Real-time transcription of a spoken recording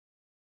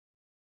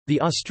The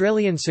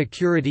Australian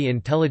Security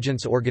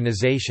Intelligence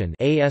Organisation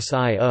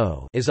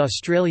 (ASIO) is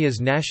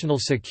Australia's national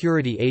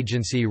security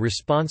agency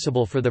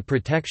responsible for the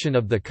protection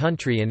of the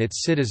country and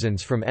its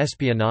citizens from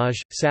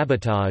espionage,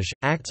 sabotage,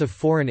 acts of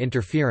foreign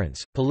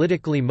interference,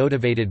 politically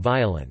motivated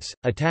violence,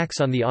 attacks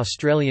on the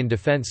Australian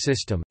defence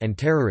system, and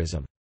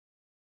terrorism.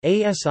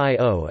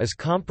 ASIO is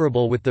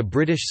comparable with the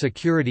British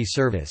Security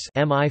Service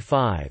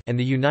 (MI5) and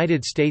the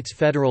United States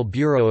Federal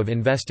Bureau of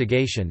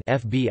Investigation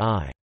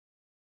 (FBI).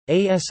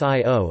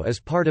 ASIO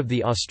is part of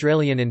the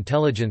Australian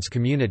intelligence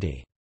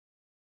community.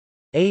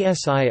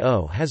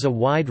 ASIO has a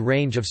wide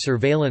range of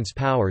surveillance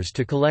powers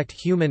to collect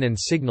human and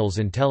signals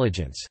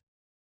intelligence.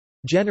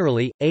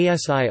 Generally,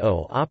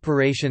 ASIO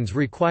operations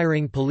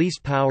requiring police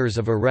powers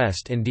of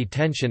arrest and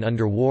detention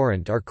under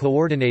warrant are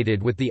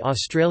coordinated with the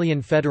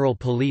Australian Federal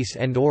Police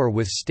and/or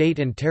with state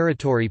and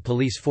territory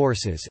police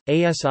forces.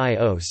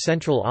 ASIO's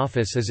central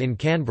office is in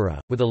Canberra,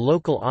 with a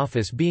local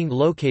office being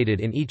located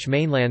in each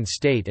mainland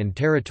state and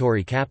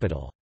territory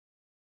capital.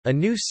 A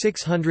new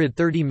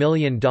 $630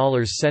 million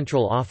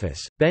central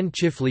office, Ben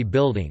Chifley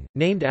Building,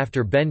 named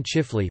after Ben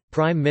Chifley,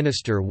 Prime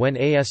Minister when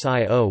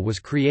ASIO was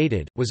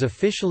created, was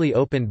officially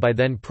opened by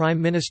then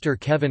Prime Minister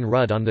Kevin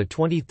Rudd on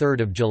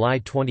 23 July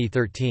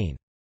 2013.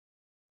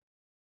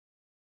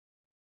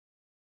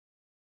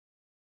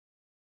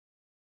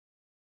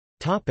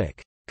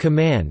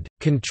 Command,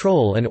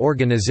 control and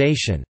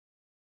organisation.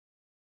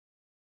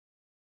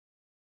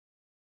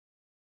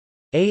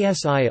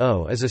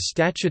 ASIO is a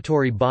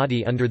statutory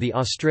body under the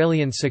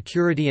Australian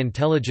Security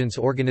Intelligence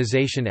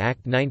Organisation Act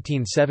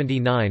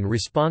 1979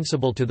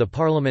 responsible to the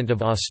Parliament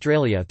of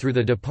Australia through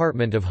the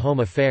Department of Home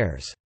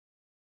Affairs.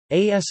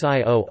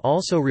 ASIO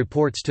also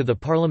reports to the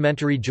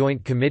Parliamentary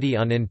Joint Committee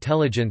on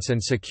Intelligence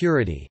and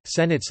Security,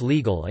 Senate's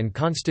Legal and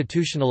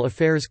Constitutional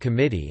Affairs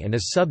Committee, and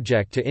is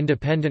subject to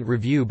independent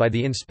review by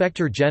the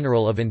Inspector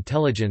General of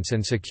Intelligence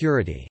and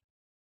Security.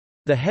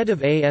 The head of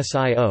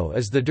ASIO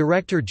is the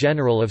Director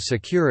General of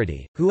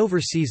Security, who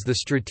oversees the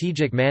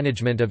strategic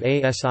management of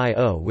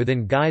ASIO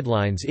within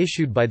guidelines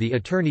issued by the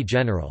Attorney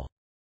General.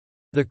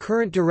 The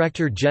current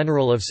Director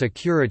General of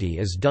Security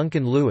is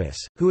Duncan Lewis,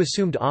 who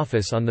assumed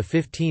office on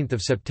 15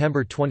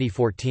 September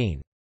 2014.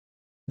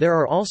 There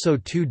are also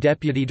two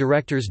Deputy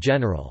Directors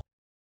General.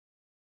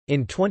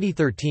 In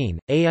 2013,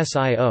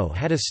 ASIO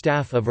had a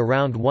staff of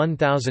around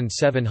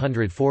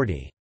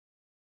 1,740.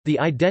 The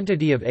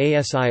identity of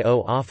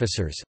ASIO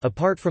officers,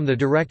 apart from the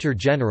Director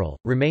General,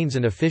 remains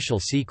an official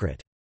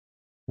secret.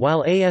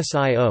 While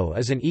ASIO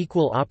is an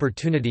equal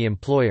opportunity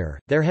employer,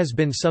 there has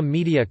been some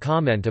media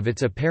comment of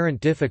its apparent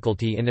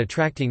difficulty in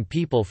attracting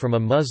people from a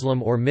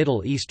Muslim or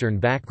Middle Eastern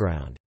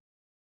background.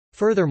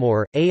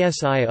 Furthermore,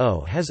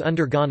 ASIO has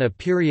undergone a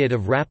period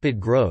of rapid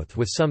growth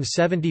with some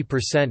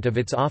 70% of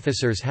its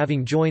officers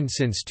having joined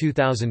since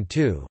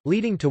 2002,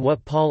 leading to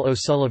what Paul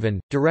O'Sullivan,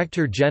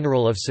 Director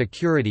General of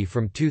Security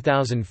from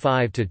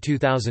 2005 to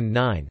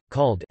 2009,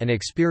 called an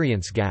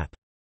experience gap.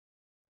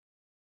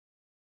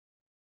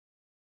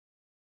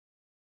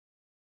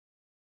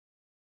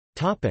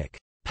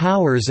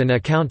 Powers and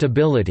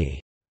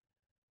accountability.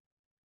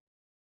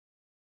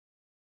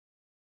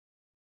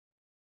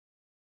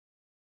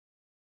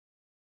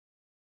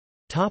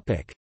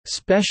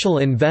 Special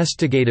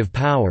investigative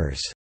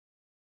powers.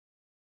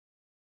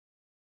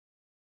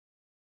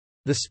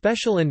 The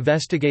special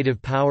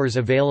investigative powers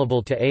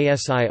available to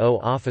ASIO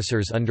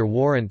officers under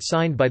warrant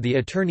signed by the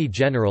Attorney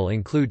General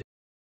include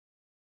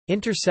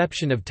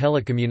interception of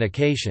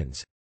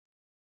telecommunications,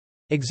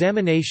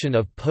 examination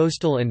of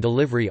postal and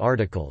delivery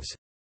articles,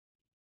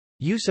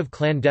 use of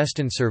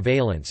clandestine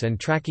surveillance and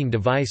tracking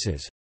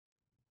devices,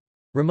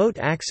 remote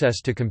access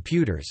to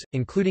computers,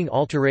 including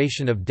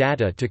alteration of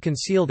data to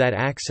conceal that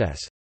access,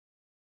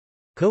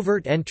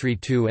 covert entry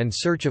to and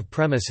search of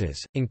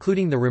premises,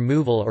 including the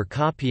removal or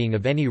copying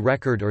of any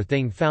record or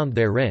thing found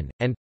therein,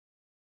 and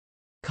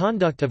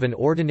conduct of an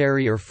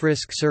ordinary or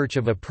frisk search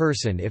of a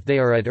person if they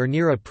are at or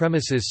near a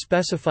premises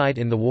specified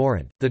in the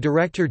warrant. The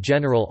Director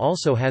General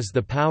also has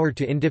the power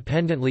to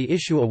independently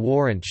issue a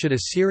warrant should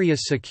a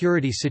serious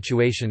security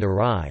situation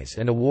arise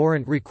and a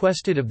warrant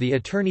requested of the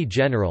Attorney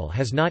General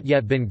has not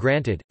yet been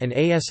granted. An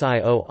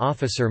ASIO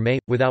officer may,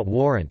 without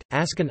warrant,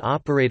 ask an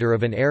operator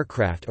of an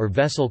aircraft or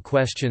vessel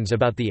questions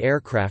about the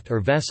aircraft or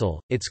vessel,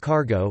 its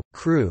cargo,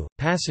 crew,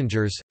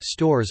 passengers,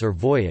 stores or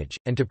voyage,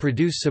 and to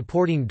produce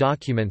supporting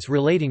documents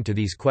relating to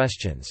these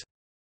questions.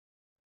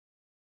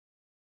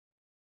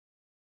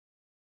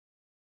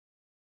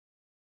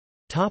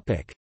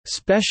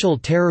 Special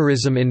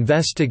terrorism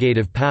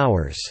investigative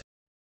powers.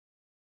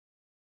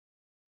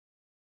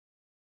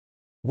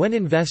 When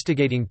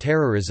investigating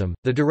terrorism,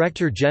 the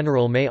Director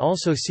General may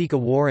also seek a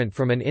warrant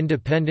from an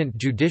independent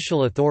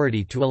judicial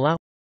authority to allow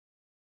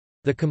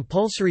the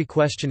compulsory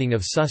questioning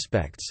of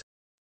suspects,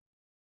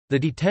 the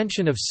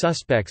detention of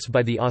suspects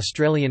by the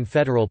Australian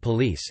Federal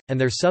Police,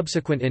 and their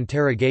subsequent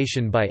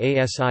interrogation by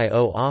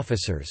ASIO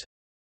officers,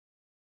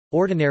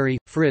 ordinary,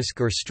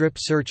 frisk or strip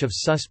search of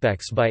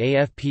suspects by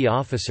AFP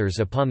officers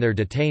upon their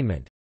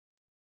detainment,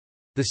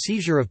 the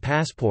seizure of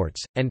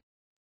passports, and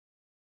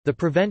The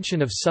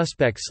prevention of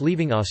suspects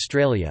leaving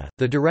Australia,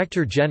 the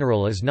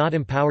Director-General is not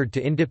empowered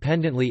to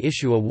independently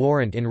issue a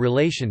warrant in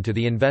relation to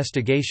the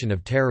investigation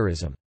of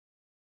terrorism.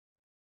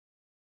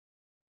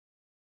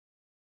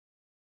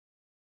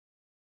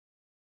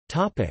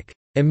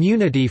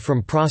 Immunity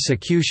from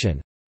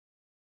prosecution.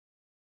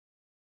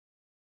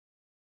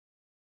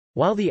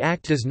 While the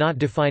Act does not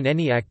define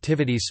any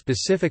activities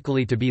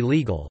specifically to be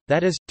legal,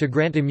 that is, to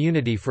grant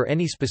immunity for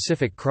any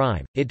specific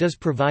crime, it does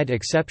provide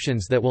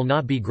exceptions that will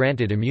not be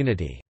granted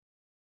immunity.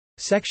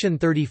 Section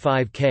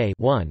 35K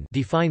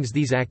defines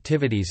these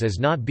activities as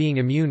not being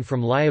immune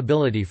from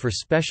liability for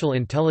special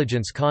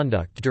intelligence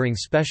conduct during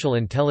special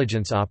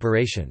intelligence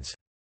operations.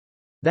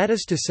 That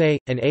is to say,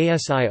 an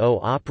ASIO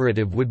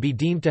operative would be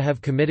deemed to have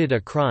committed a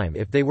crime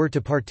if they were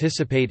to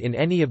participate in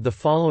any of the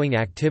following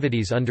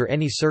activities under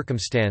any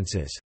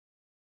circumstances.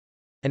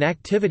 An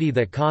activity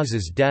that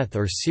causes death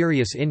or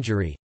serious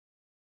injury.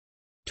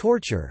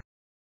 Torture.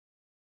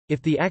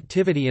 If the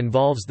activity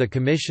involves the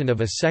commission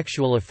of a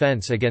sexual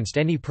offense against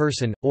any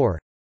person, or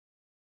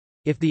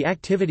if the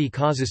activity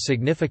causes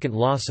significant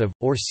loss of,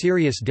 or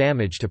serious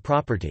damage to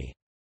property.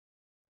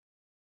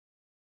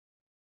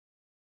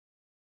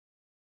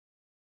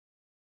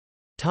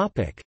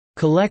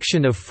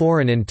 Collection of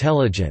foreign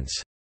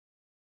intelligence.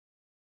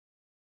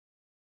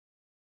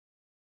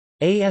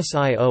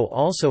 ASIO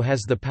also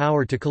has the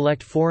power to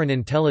collect foreign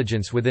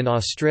intelligence within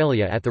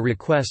Australia at the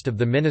request of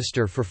the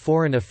Minister for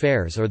Foreign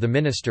Affairs or the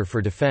Minister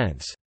for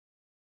Defence.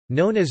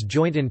 Known as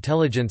joint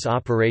intelligence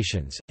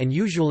operations, and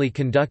usually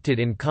conducted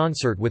in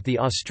concert with the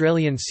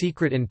Australian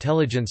Secret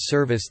Intelligence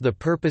Service. The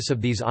purpose of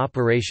these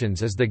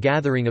operations is the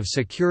gathering of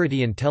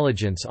security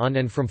intelligence on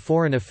and from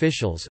foreign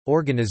officials,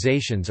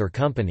 organisations or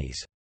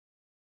companies.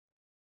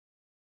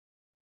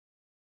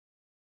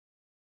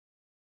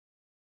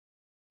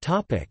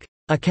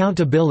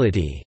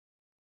 Accountability.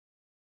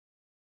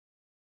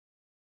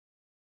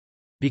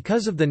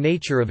 Because of the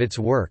nature of its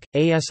work,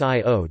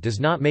 ASIO does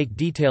not make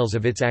details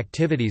of its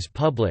activities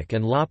public,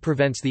 and law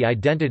prevents the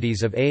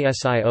identities of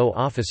ASIO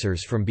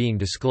officers from being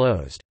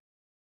disclosed.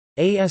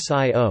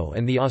 ASIO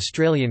and the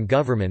Australian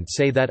government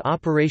say that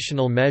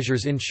operational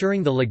measures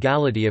ensuring the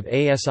legality of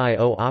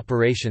ASIO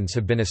operations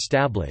have been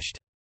established.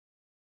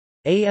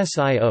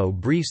 ASIO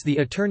briefs the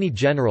Attorney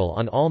General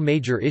on all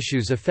major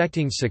issues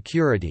affecting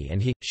security,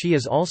 and she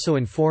is also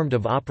informed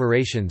of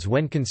operations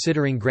when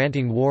considering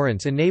granting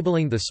warrants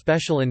enabling the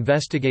special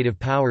investigative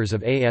powers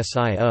of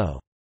ASIO.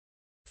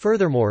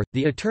 Furthermore,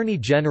 the Attorney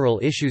General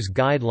issues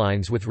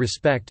guidelines with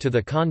respect to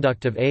the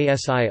conduct of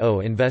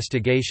ASIO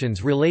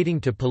investigations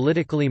relating to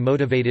politically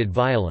motivated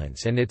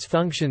violence and its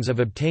functions of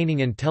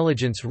obtaining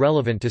intelligence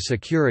relevant to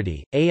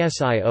security.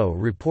 ASIO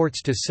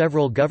reports to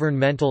several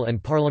governmental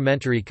and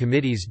parliamentary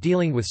committees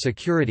dealing with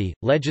security,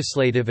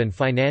 legislative and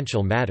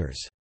financial matters.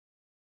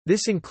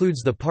 This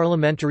includes the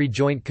Parliamentary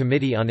Joint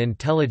Committee on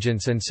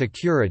Intelligence and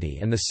Security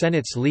and the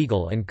Senate's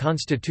Legal and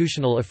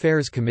Constitutional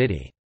Affairs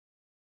Committee.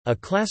 A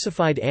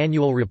classified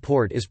annual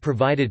report is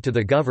provided to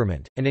the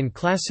government, an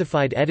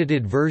unclassified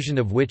edited version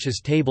of which is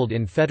tabled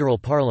in federal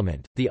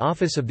parliament. The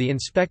Office of the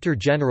Inspector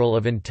General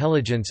of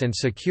Intelligence and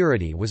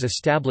Security was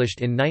established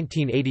in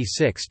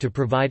 1986 to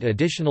provide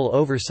additional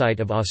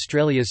oversight of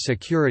Australia's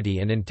security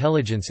and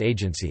intelligence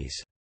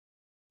agencies.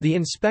 The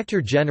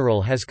Inspector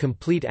General has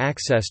complete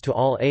access to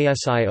all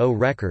ASIO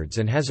records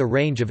and has a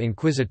range of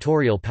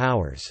inquisitorial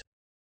powers.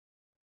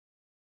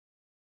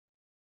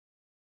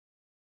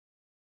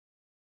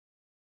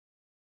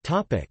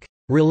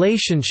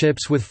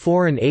 Relationships with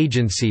foreign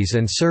agencies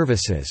and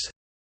services.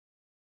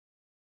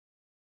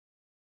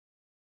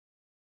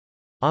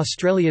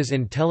 Australia's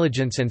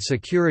intelligence and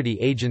security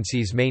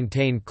agencies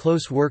maintain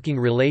close working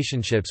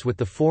relationships with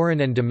the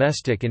foreign and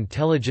domestic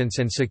intelligence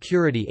and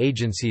security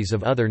agencies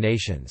of other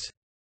nations.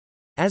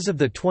 As of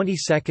the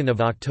 22nd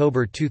of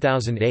October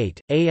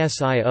 2008,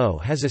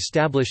 ASIO has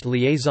established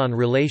liaison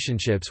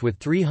relationships with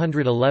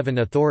 311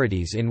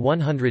 authorities in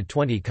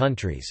 120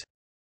 countries.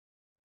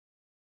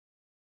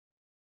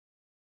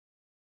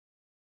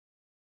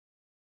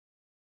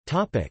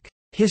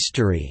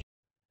 History.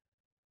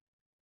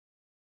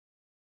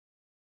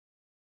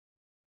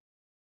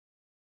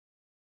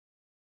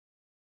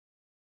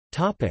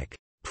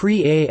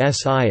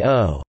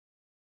 Pre-ASIO.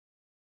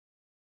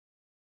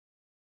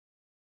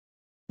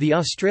 The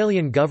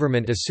Australian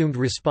government assumed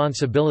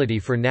responsibility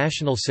for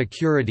national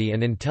security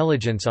and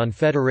intelligence on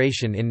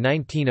Federation in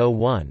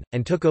 1901,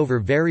 and took over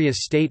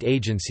various state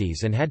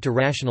agencies and had to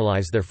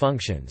rationalise their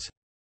functions.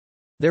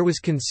 There was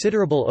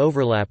considerable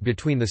overlap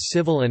between the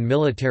civil and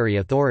military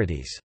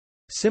authorities.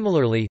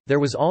 Similarly, there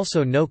was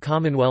also no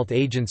Commonwealth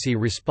agency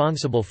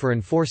responsible for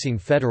enforcing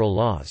federal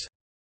laws.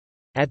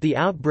 At the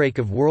outbreak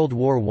of World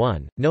War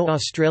I, no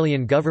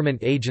Australian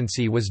government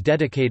agency was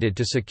dedicated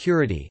to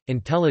security,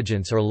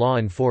 intelligence or law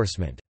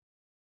enforcement.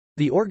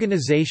 The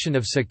organisation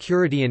of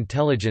security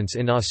intelligence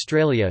in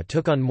Australia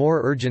took on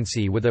more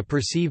urgency with a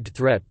perceived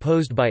threat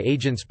posed by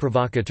agents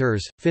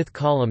provocateurs, fifth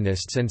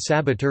columnists and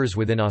saboteurs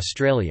within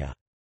Australia.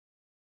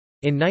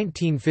 In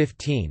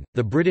 1915,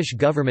 the British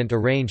government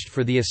arranged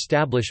for the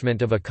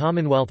establishment of a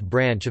Commonwealth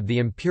branch of the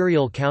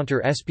Imperial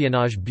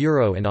Counter-Espionage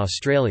Bureau in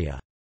Australia.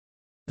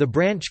 The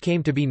branch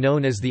came to be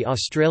known as the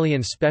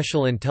Australian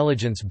Special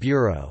Intelligence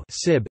Bureau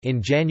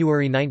in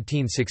January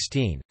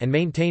 1916, and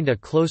maintained a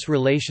close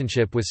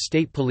relationship with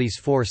state police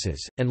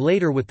forces, and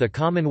later with the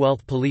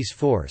Commonwealth Police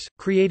Force,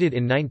 created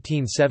in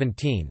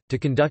 1917, to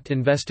conduct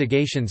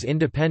investigations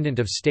independent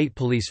of state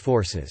police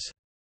forces.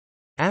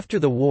 After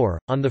the war,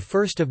 on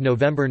 1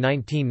 November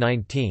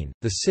 1919,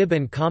 the SIB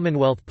and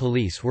Commonwealth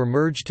Police were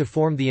merged to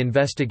form the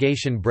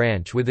Investigation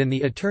Branch within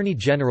the Attorney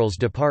General's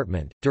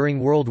Department. During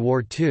World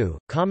War II,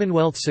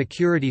 Commonwealth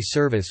Security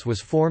Service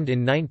was formed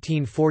in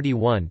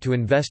 1941 to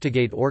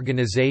investigate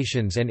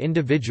organizations and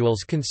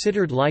individuals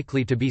considered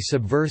likely to be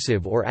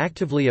subversive or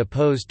actively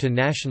opposed to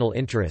national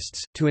interests,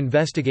 to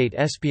investigate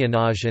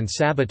espionage and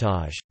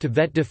sabotage, to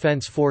vet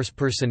Defense Force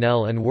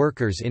personnel and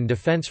workers in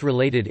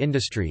defense-related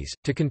industries,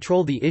 to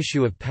control the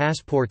issue of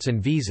passports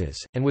and visas,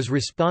 and was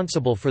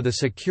responsible for the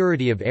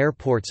security of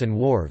airports and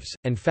wharves,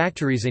 and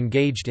factories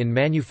engaged in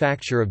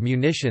manufacture of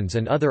munitions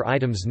and other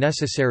items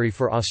necessary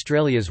for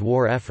Australia's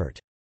war effort.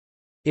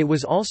 It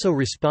was also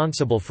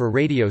responsible for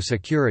radio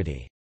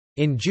security.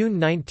 In June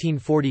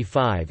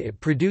 1945 it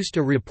produced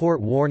a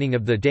report warning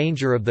of the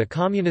danger of the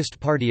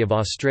Communist Party of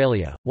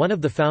Australia. One of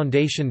the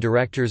foundation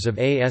directors of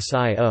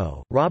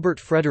ASIO, Robert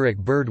Frederick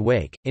Bird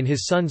Wake, in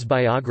his son's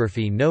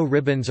biography No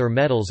Ribbons or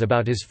Medals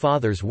about his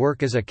father's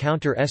work as a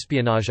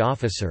counter-espionage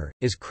officer,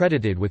 is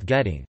credited with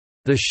getting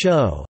the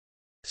show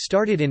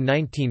started in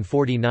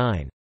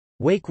 1949.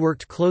 Wake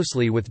worked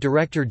closely with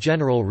Director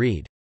General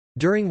Reid.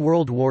 During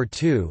World War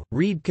II,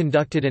 Reid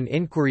conducted an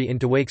inquiry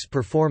into Wake's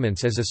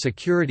performance as a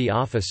security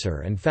officer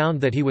and found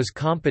that he was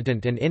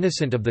competent and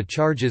innocent of the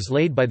charges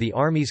laid by the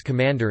Army's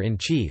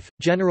Commander-in-Chief,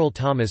 General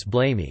Thomas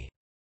Blamey.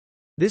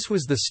 This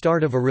was the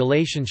start of a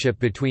relationship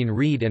between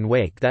Reid and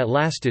Wake that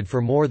lasted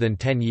for more than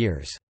 10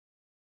 years.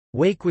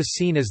 Wake was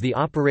seen as the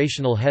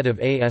operational head of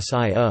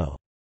ASIO.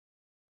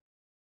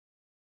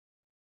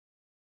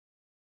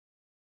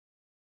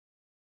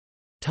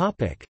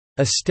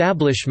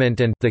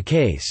 Establishment and the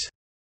case.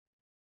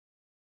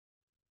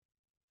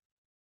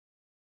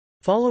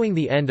 Following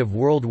the end of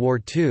World War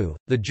II,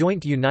 the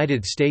joint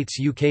United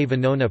States-UK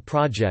Venona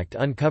project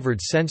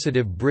uncovered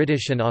sensitive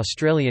British and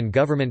Australian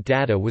government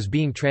data was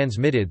being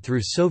transmitted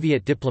through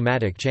Soviet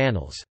diplomatic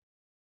channels.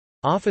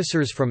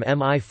 Officers from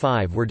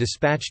MI5 were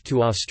dispatched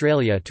to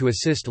Australia to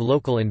assist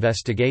local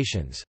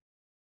investigations.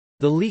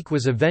 The leak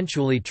was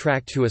eventually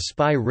tracked to a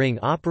spy ring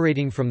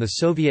operating from the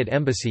Soviet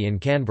embassy in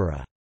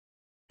Canberra.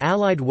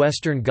 Allied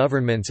Western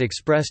governments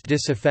expressed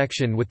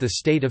disaffection with the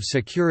state of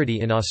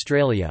security in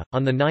Australia.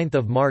 On 9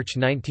 March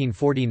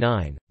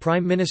 1949,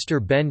 Prime Minister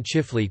Ben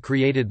Chifley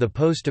created the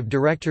post of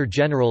Director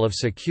General of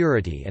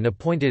Security and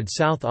appointed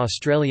South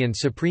Australian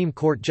Supreme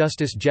Court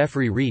Justice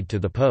Geoffrey Reid to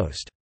the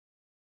post.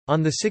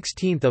 On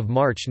 16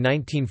 March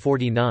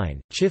 1949,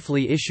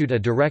 Chifley issued a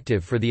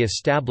directive for the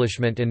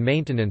establishment and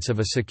maintenance of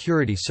a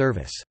security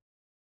service.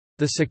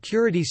 The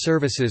security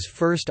service's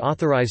first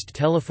authorised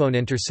telephone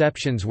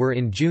interceptions were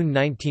in June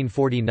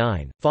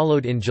 1949,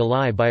 followed in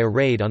July by a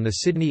raid on the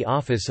Sydney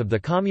office of the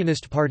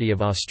Communist Party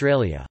of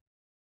Australia.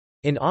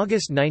 In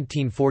August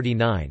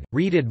 1949,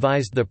 Reid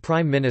advised the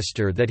Prime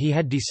Minister that he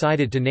had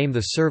decided to name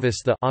the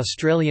service the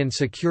Australian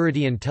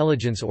Security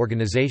Intelligence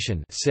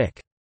Organisation.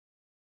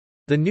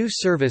 The new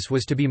service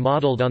was to be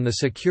modelled on the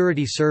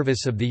security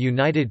service of the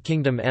United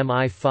Kingdom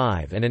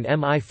MI5, and an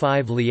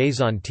MI5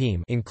 liaison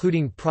team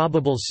including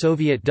probable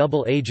Soviet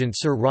double agent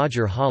Sir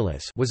Roger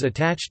Hollis was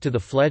attached to the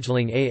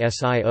fledgling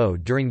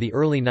ASIO during the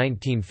early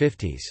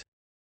 1950s.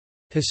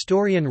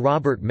 Historian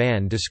Robert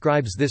Mann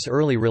describes this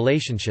early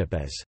relationship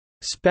as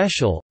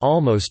special,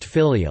 almost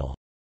filial,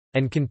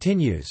 and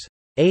continues,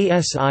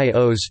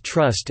 ASIO's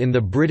trust in the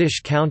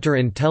British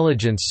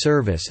Counter-Intelligence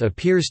Service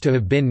appears to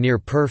have been near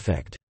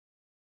perfect.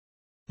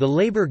 The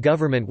Labour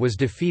government was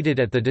defeated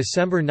at the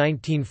December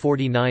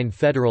 1949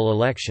 federal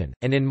election,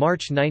 and in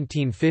March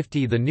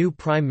 1950 the new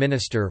Prime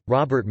Minister,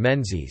 Robert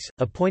Menzies,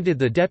 appointed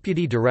the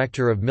Deputy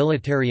Director of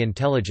Military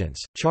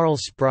Intelligence,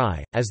 Charles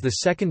Spry, as the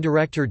second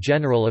Director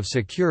General of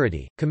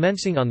Security,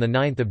 commencing on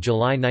 9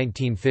 July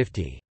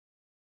 1950.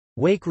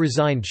 Wake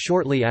resigned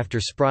shortly after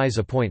Spry's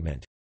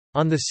appointment.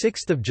 On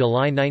 6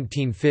 July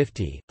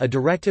 1950, a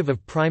directive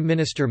of Prime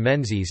Minister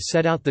Menzies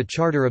set out the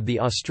charter of the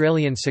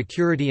Australian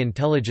Security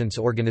Intelligence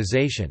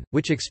Organisation,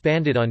 which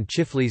expanded on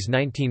Chifley's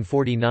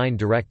 1949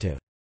 directive.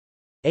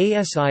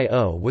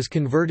 ASIO was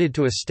converted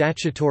to a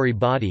statutory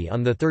body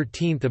on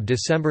 13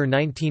 December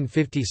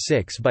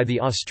 1956 by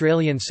the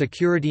Australian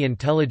Security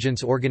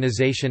Intelligence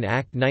Organisation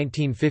Act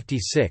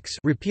 1956,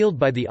 repealed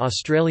by the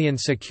Australian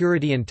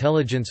Security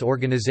Intelligence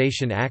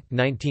Organisation Act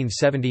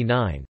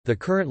 1979, the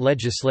current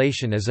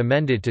legislation as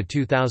amended to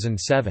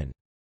 2007.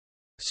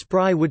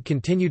 Spry would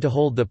continue to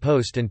hold the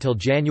post until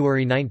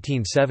January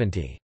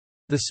 1970.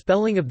 The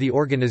spelling of the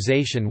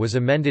organisation was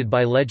amended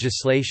by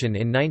legislation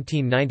in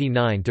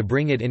 1999 to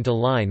bring it into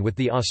line with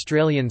the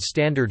Australian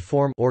Standard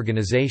Form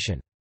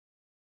organisation.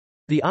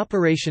 The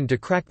operation to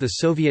crack the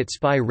Soviet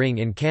spy ring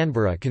in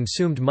Canberra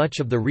consumed much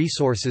of the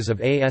resources of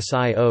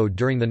ASIO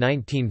during the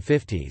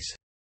 1950s.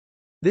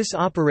 This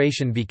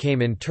operation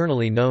became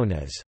internally known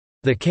as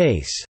the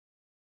case.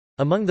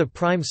 Among the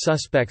prime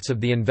suspects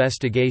of the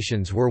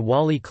investigations were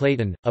Wally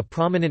Clayton, a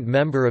prominent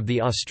member of the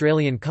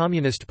Australian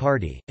Communist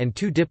Party, and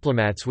two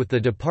diplomats with the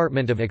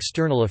Department of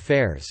External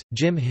Affairs,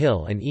 Jim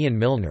Hill and Ian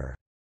Milner.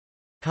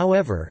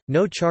 However,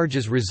 no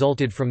charges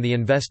resulted from the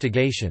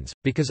investigations,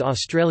 because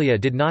Australia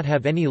did not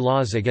have any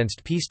laws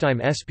against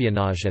peacetime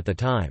espionage at the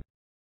time.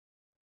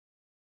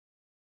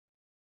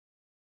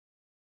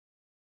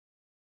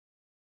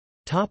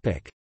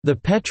 The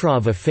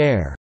Petrov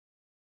Affair.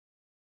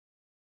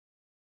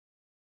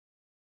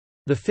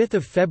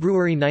 5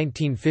 February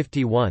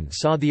 1951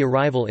 saw the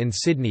arrival in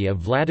Sydney of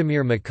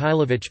Vladimir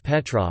Mikhailovich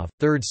Petrov,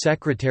 third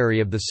secretary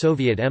of the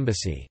Soviet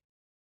embassy.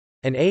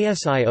 An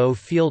ASIO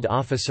field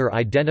officer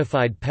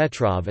identified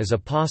Petrov as a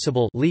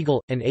possible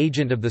legal an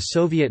agent of the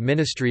Soviet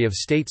Ministry of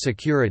State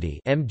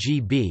Security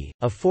 (MGB),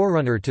 a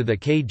forerunner to the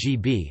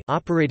KGB,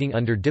 operating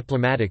under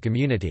diplomatic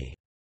immunity.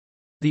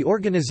 The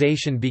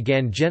organization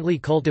began gently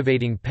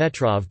cultivating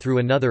Petrov through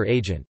another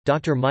agent,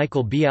 Dr.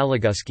 Michael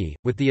Bialogusky,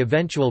 with the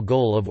eventual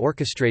goal of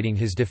orchestrating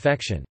his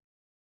defection.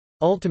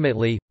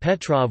 Ultimately,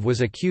 Petrov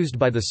was accused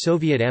by the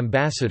Soviet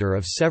ambassador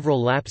of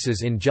several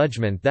lapses in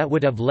judgment that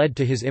would have led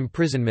to his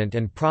imprisonment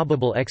and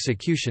probable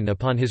execution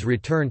upon his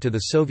return to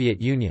the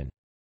Soviet Union.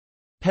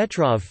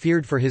 Petrov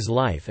feared for his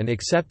life and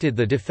accepted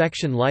the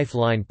defection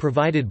lifeline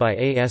provided by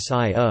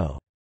ASIO.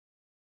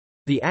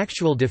 The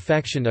actual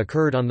defection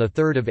occurred on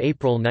 3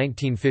 April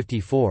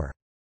 1954.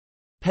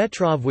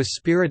 Petrov was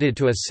spirited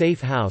to a safe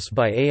house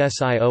by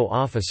ASIO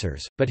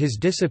officers, but his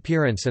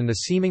disappearance and the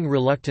seeming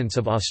reluctance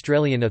of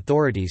Australian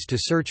authorities to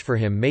search for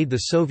him made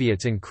the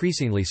Soviets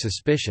increasingly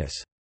suspicious.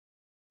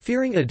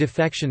 Fearing a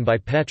defection by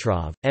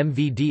Petrov,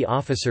 MVD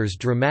officers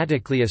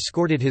dramatically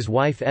escorted his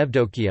wife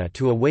Evdokia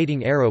to a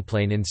waiting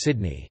aeroplane in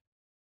Sydney.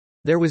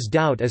 There was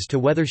doubt as to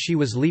whether she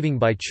was leaving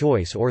by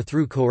choice or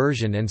through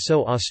coercion, and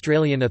so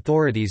Australian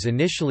authorities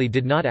initially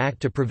did not act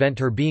to prevent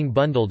her being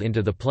bundled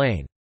into the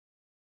plane.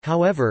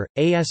 However,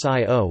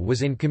 ASIO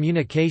was in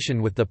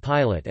communication with the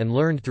pilot and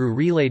learned through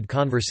relayed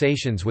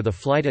conversations with a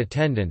flight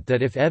attendant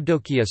that if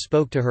Evdokia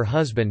spoke to her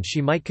husband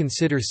she might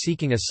consider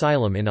seeking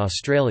asylum in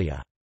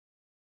Australia.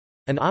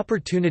 An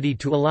opportunity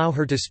to allow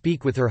her to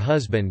speak with her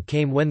husband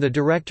came when the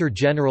Director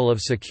General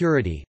of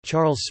Security,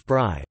 Charles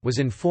Spry, was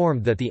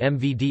informed that the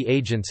MVD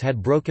agents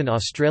had broken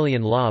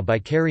Australian law by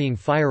carrying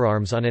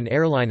firearms on an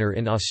airliner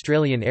in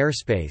Australian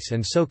airspace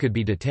and so could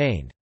be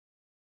detained.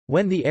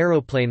 When the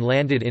aeroplane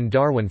landed in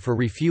Darwin for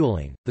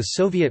refueling, the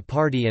Soviet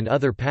Party and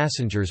other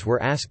passengers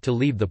were asked to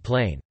leave the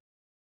plane.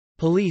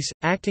 Police,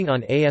 acting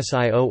on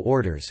ASIO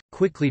orders,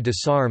 quickly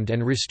disarmed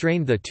and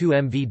restrained the two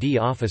MVD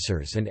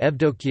officers, and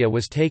Evdokia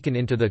was taken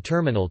into the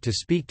terminal to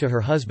speak to her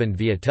husband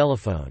via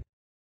telephone.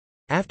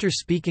 After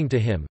speaking to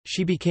him,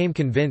 she became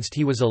convinced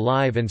he was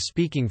alive and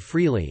speaking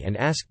freely and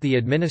asked the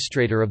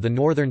administrator of the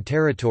Northern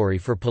Territory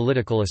for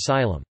political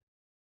asylum.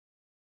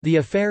 The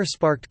affair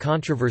sparked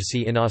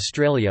controversy in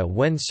Australia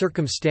when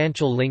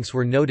circumstantial links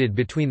were noted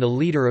between the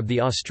leader of the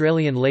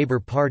Australian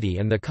Labor Party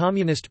and the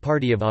Communist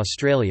Party of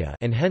Australia,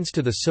 and hence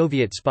to the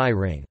Soviet spy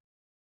ring.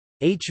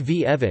 H.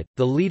 V. Evatt,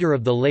 the leader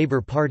of the Labor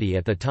Party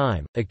at the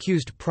time,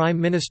 accused Prime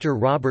Minister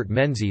Robert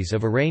Menzies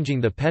of arranging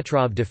the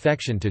Petrov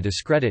defection to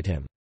discredit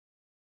him.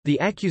 The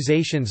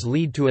accusations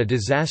lead to a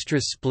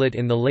disastrous split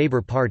in the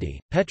Labour Party.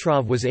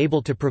 Petrov was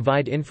able to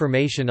provide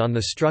information on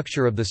the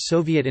structure of the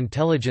Soviet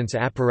intelligence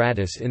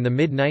apparatus in the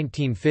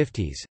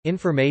mid-1950s,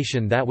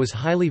 information that was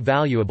highly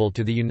valuable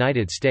to the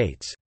United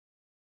States.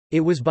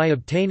 It was by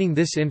obtaining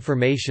this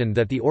information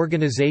that the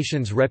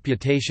organization's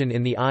reputation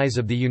in the eyes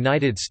of the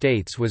United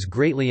States was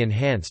greatly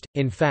enhanced.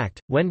 In fact,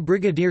 when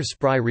Brigadier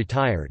Spry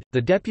retired,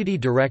 the deputy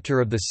director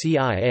of the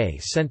CIA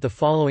sent the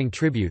following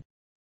tribute: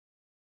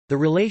 "The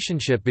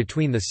relationship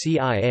between the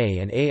CIA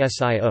and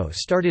ASIO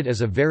started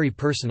as a very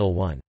personal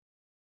one.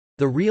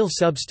 The real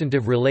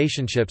substantive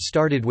relationship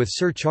started with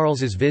Sir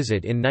Charles's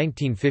visit in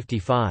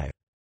 1955.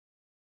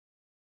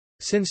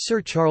 Since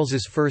Sir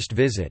Charles's first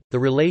visit, the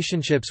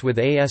relationships with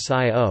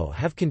ASIO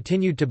have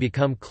continued to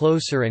become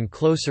closer and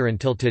closer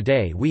until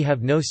today. We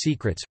have no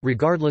secrets,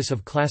 regardless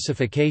of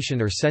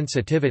classification or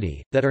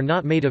sensitivity, that are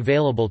not made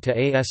available to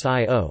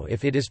ASIO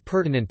if it is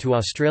pertinent to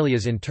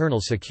Australia's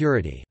internal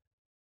security.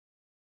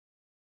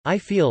 I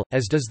feel,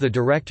 as does the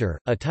Director,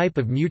 a type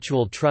of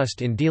mutual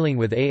trust in dealing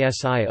with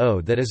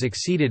ASIO that is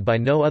exceeded by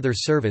no other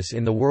service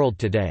in the world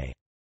today."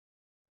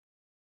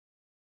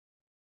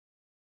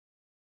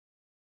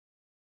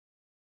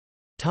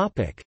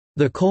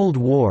 The Cold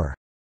War.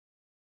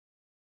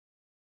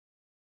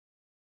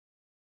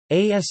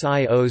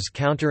 ASIO's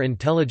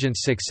counterintelligence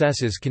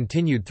successes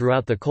continued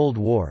throughout the Cold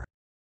War.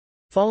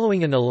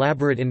 Following an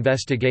elaborate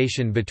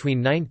investigation between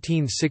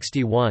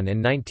 1961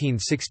 and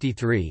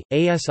 1963,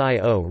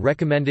 ASIO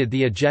recommended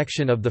the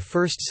ejection of the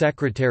first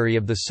secretary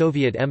of the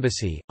Soviet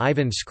embassy,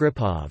 Ivan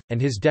Skripal, and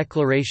his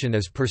declaration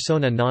as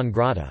persona non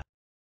grata.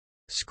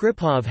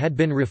 Skripal had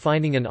been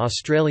refining an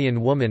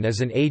Australian woman as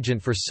an agent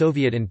for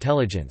Soviet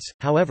intelligence,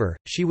 however,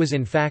 she was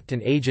in fact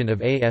an agent of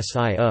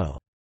ASIO.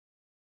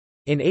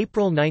 In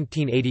April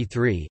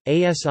 1983,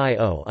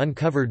 ASIO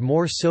uncovered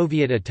more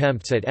Soviet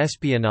attempts at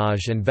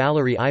espionage, and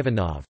Valery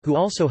Ivanov, who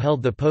also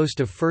held the post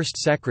of first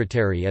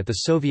secretary at the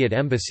Soviet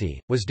embassy,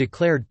 was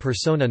declared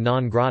persona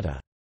non grata.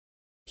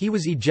 He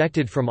was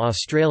ejected from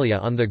Australia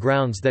on the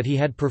grounds that he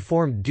had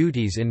performed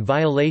duties in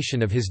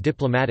violation of his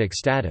diplomatic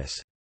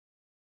status.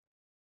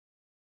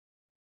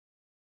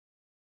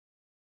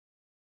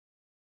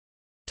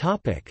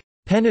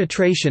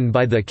 Penetration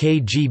by the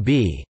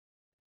KGB.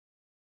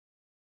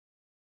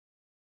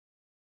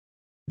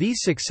 These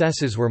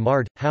successes were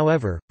marred,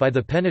 however, by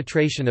the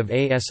penetration of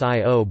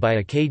ASIO by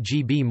a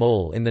KGB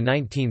mole in the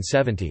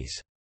 1970s.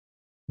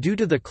 Due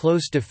to the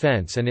close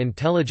defense and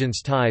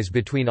intelligence ties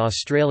between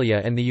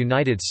Australia and the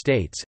United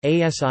States,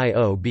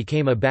 ASIO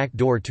became a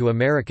backdoor to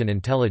American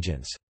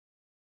intelligence.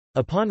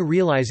 Upon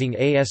realizing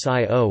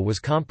ASIO was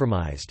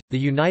compromised, the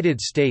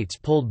United States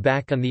pulled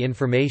back on the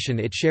information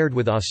it shared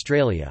with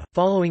Australia.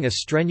 Following a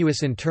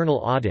strenuous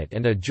internal audit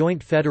and a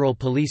joint federal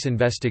police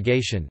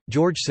investigation,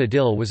 George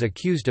Sadil was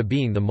accused of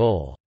being the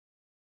mole.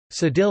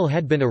 Sadil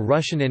had been a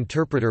Russian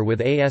interpreter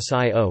with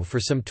ASIO for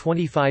some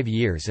 25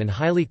 years, and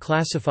highly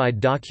classified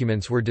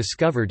documents were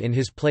discovered in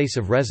his place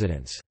of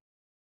residence.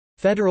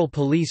 Federal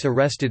police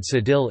arrested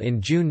Sadil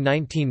in June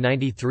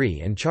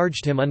 1993 and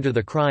charged him under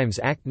the Crimes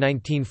Act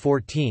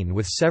 1914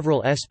 with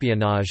several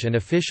espionage and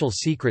official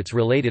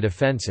secrets-related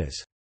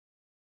offences.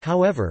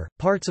 However,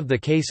 parts of the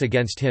case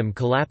against him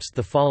collapsed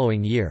the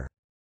following year.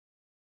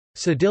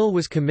 Sadil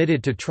was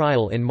committed to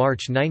trial in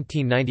March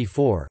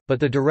 1994, but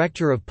the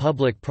Director of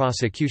Public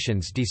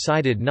Prosecutions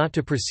decided not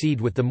to proceed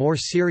with the more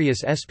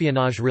serious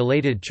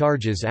espionage-related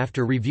charges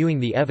after reviewing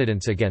the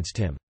evidence against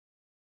him.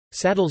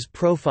 Sadil's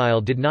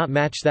profile did not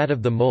match that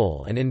of the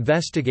mole, and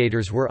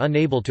investigators were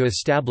unable to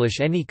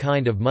establish any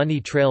kind of money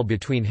trail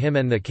between him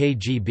and the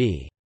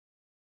KGB.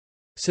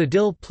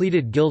 Sadil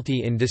pleaded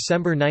guilty in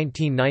December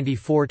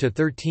 1994 to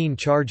 13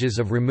 charges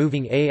of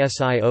removing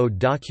ASIO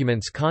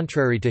documents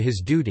contrary to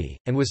his duty,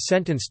 and was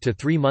sentenced to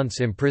 3 months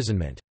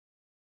imprisonment.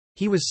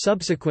 He was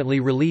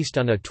subsequently released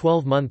on a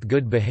 12-month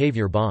good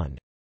behavior bond.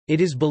 It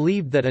is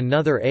believed that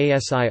another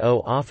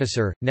ASIO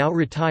officer, now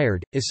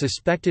retired, is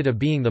suspected of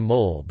being the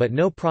mole, but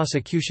no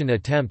prosecution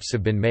attempts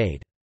have been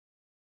made.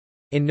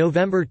 In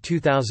November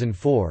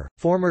 2004,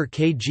 former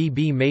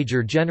KGB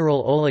Major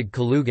General Oleg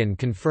Kalugin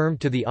confirmed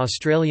to the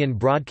Australian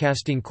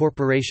Broadcasting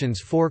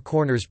Corporation's Four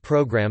Corners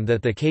program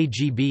that the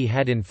KGB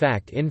had in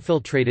fact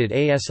infiltrated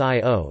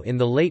ASIO in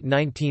the late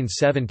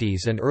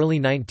 1970s and early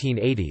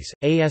 1980s.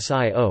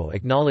 ASIO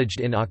acknowledged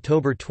in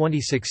October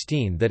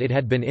 2016 that it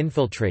had been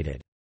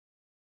infiltrated.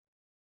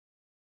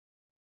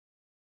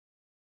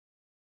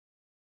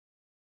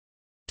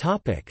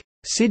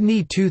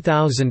 Sydney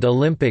 2000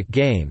 Olympic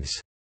Games.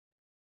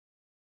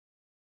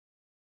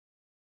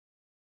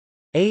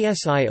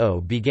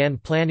 ASIO began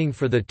planning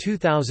for the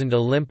 2000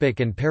 Olympic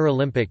and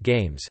Paralympic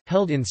Games,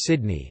 held in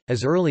Sydney,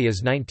 as early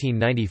as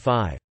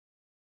 1995.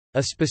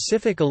 A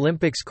specific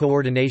Olympics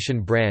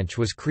coordination branch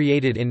was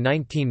created in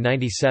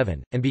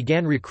 1997, and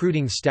began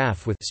recruiting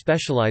staff with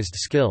specialized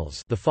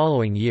skills the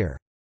following year.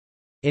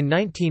 In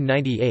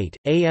 1998,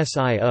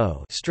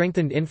 ASIO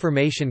strengthened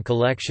information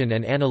collection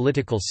and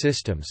analytical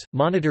systems,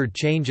 monitored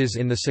changes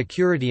in the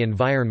security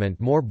environment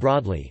more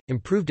broadly,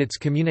 improved its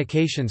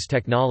communications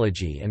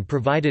technology, and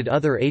provided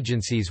other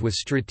agencies with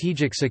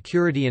strategic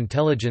security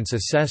intelligence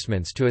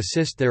assessments to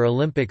assist their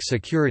Olympic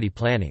security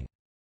planning.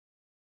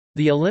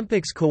 The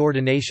Olympics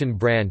Coordination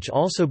Branch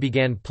also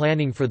began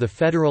planning for the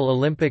Federal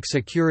Olympic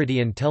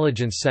Security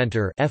Intelligence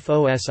Center in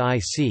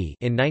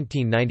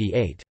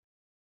 1998.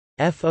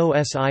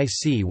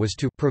 FOSIC was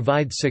to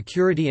provide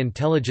security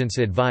intelligence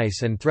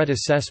advice and threat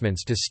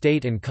assessments to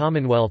state and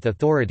Commonwealth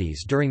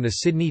authorities during the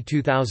Sydney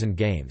 2000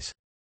 Games.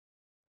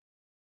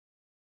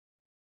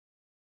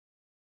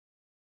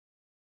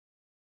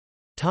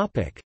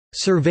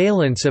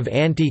 Surveillance of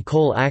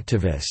anti-coal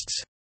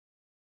activists.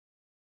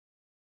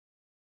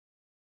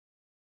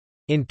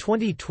 In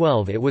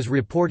 2012 it was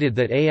reported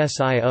that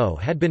ASIO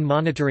had been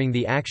monitoring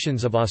the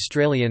actions of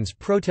Australians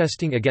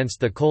protesting against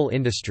the coal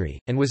industry,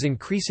 and was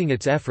increasing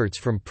its efforts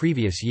from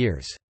previous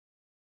years.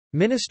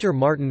 Minister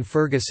Martin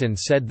Ferguson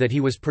said that he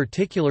was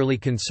particularly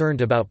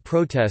concerned about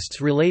protests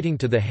relating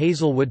to the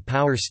Hazelwood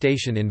Power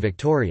Station in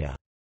Victoria.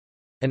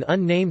 An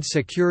unnamed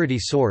security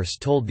source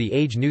told the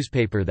Age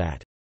newspaper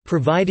that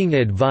providing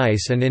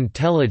advice and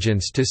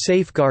intelligence to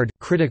safeguard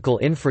critical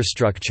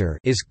infrastructure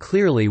is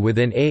clearly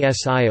within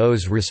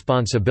ASIO's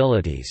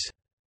responsibilities.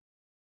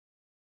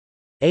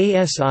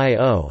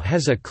 ASIO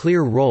has a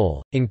clear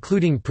role,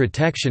 including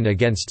protection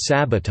against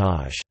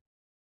sabotage.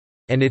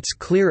 And it's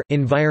clear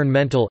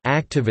environmental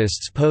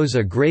activists pose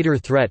a greater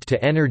threat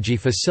to energy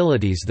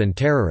facilities than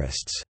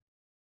terrorists.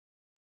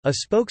 A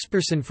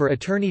spokesperson for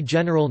Attorney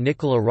General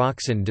Nicola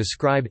Roxon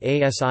described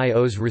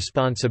ASIO's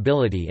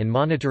responsibility in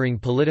monitoring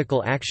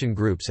political action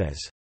groups as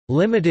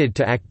limited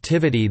to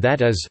activity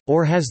that is,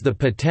 or has the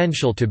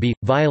potential to be,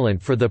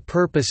 violent for the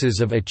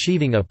purposes of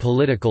achieving a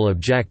political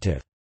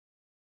objective."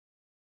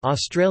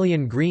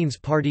 Australian Greens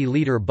Party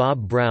leader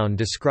Bob Brown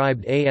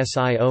described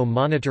ASIO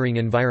monitoring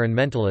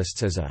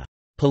environmentalists as a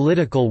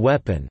 «political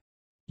weapon»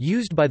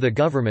 used by the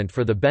government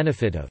for the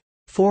benefit of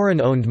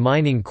 «foreign-owned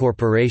mining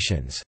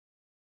corporations».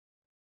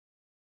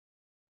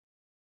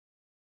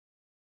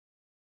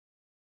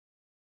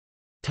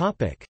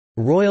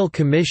 Royal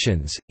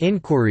commissions,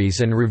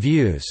 inquiries and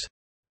reviews.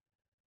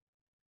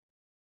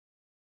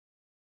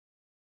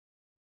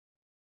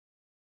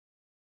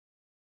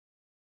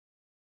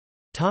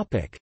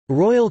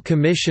 Royal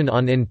Commission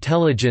on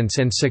Intelligence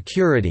and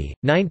Security,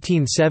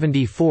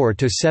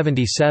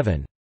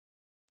 1974–77.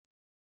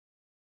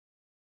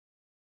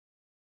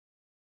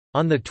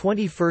 On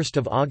 21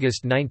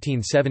 August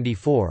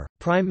 1974,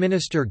 Prime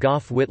Minister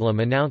Gough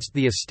Whitlam announced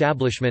the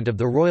establishment of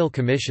the Royal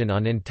Commission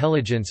on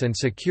Intelligence and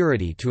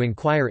Security to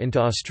inquire into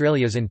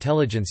Australia's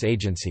intelligence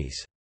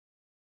agencies.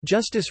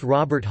 Justice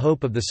Robert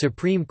Hope of the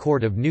Supreme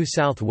Court of New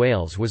South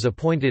Wales was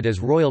appointed as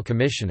Royal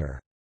Commissioner.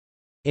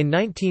 In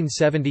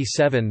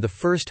 1977 the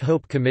first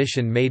Hope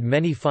Commission made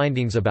many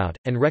findings about,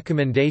 and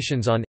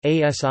recommendations on,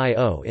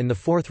 ASIO in the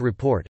fourth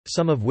report,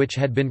 some of which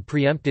had been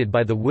preempted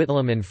by the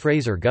Whitlam and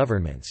Fraser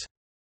governments.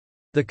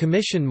 The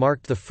Commission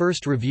marked the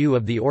first review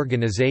of the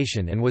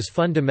organisation and was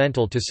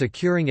fundamental to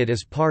securing it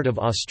as part of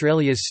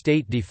Australia's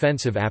state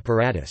defensive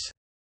apparatus.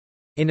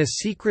 In a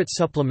secret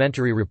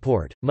supplementary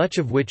report, much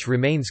of which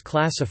remains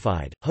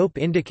classified, Hope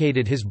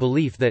indicated his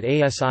belief that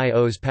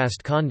ASIO's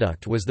past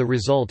conduct was the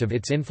result of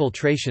its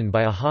infiltration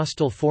by a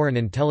hostile foreign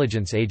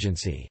intelligence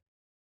agency.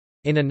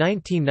 In a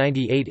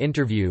 1998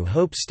 interview,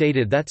 Hope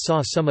stated that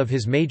saw some of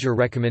his major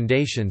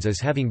recommendations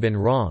as having been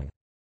wrong.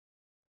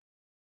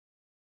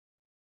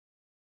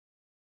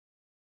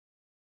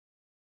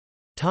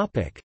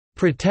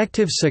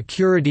 Protective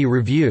Security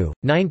Review,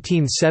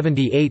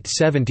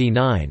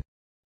 1978–79.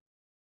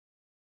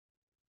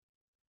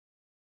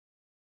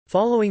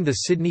 Following the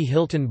Sydney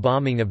Hilton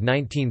bombing of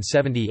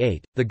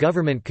 1978, the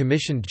government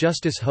commissioned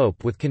Justice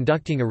Hope with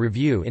conducting a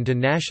review into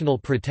national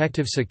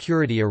protective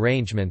security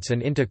arrangements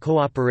and into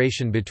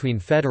cooperation between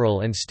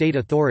federal and state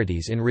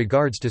authorities in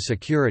regards to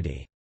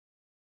security.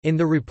 In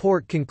the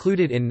report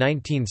concluded in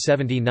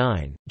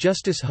 1979,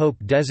 Justice Hope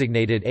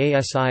designated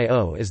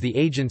ASIO as the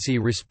agency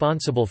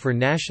responsible for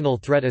national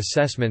threat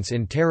assessments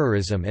in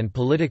terrorism and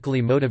politically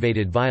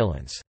motivated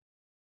violence.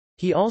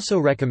 He also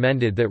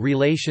recommended that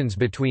relations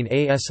between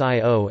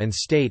ASIO and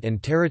state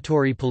and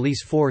territory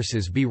police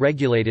forces be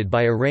regulated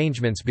by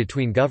arrangements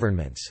between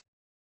governments.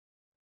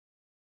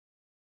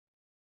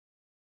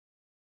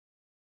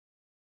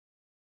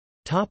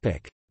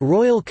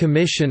 Royal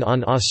Commission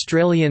on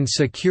Australian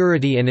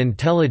Security and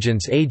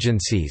Intelligence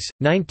Agencies,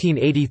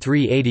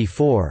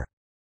 1983–84.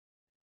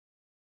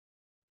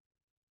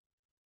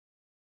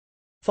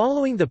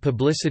 Following the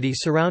publicity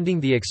surrounding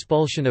the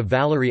expulsion of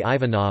Valery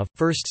Ivanov,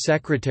 First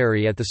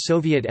Secretary at the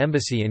Soviet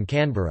Embassy in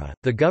Canberra,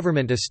 the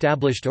government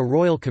established a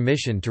Royal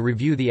Commission to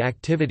review the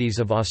activities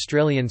of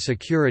Australian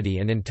security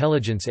and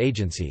intelligence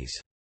agencies.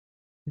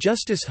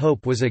 Justice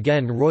Hope was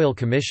again Royal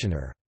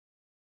Commissioner.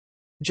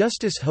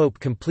 Justice Hope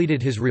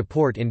completed his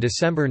report in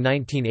December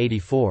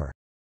 1984.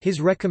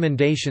 His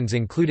recommendations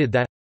included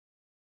that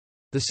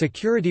the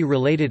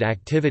security-related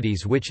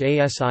activities which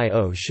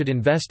ASIO should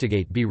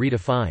investigate be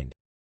redefined.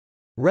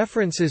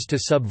 References to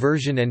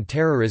subversion and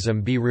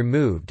terrorism be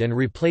removed and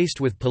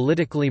replaced with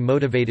politically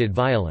motivated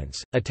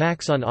violence,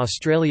 attacks on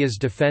Australia's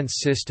defence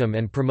system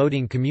and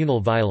promoting communal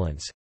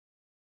violence.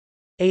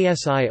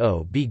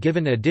 ASIO be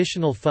given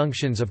additional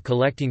functions of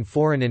collecting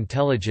foreign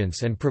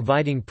intelligence and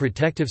providing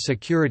protective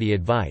security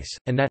advice,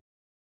 and that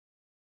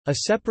a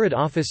separate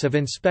Office of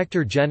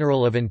Inspector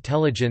General of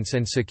Intelligence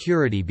and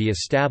Security be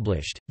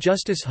established.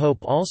 Justice Hope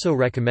also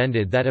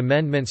recommended that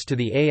amendments to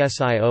the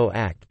ASIO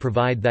Act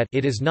provide that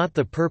it is not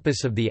the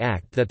purpose of the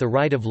Act that the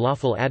right of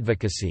lawful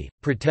advocacy,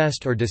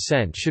 protest or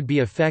dissent should be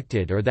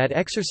affected, or that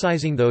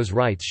exercising those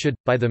rights should,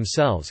 by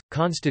themselves,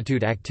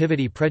 constitute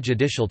activity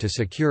prejudicial to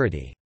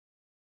security.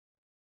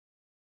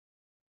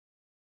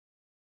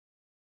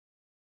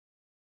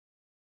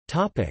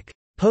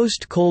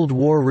 Post-Cold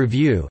War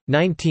Review,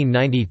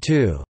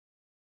 1992.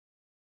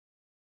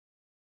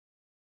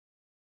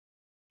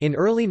 In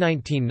early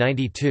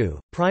 1992,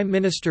 Prime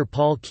Minister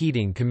Paul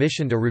Keating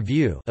commissioned a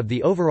review of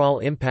the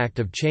overall impact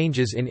of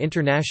changes in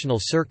international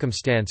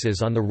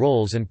circumstances on the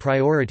roles and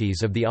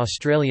priorities of the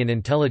Australian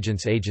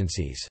intelligence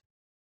agencies.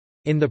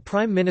 In the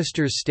Prime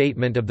Minister's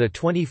statement of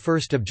 21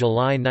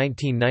 July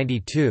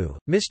 1992,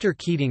 Mr.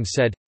 Keating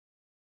said,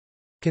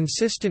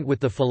 "Consistent with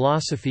the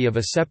philosophy of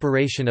a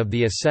separation of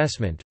the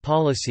assessment,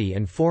 policy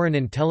and foreign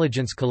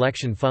intelligence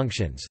collection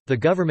functions, the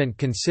government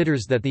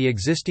considers that the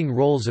existing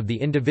roles of the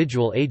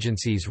individual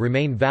agencies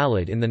remain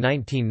valid in the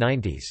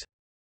 1990s.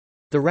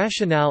 The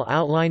rationale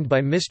outlined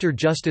by Mr.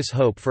 Justice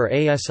Hope for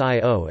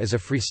ASIO as a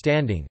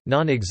freestanding,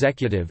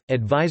 non-executive,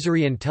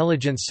 advisory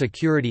intelligence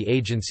security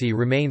agency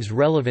remains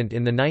relevant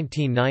in the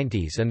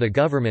 1990s, and the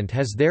government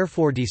has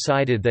therefore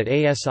decided that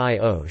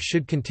ASIO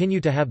should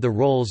continue to have the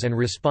roles and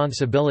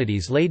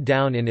responsibilities laid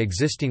down in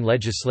existing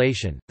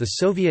legislation. The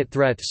Soviet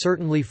threat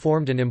certainly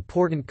formed an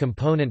important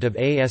component of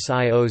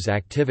ASIO's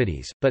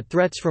activities, but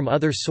threats from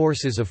other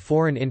sources of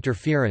foreign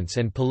interference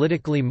and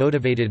politically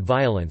motivated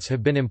violence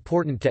have been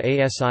important to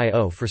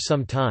ASIO for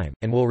some time,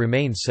 and will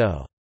remain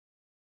so.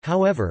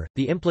 However,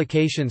 the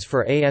implications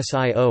for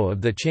ASIO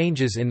of the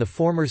changes in the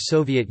former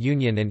Soviet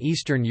Union and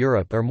Eastern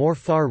Europe are more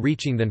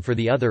far-reaching than for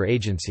the other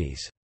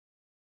agencies.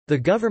 The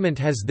government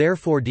has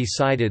therefore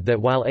decided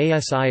that while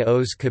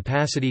ASIO's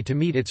capacity to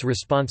meet its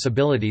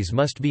responsibilities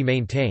must be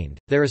maintained,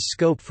 there is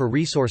scope for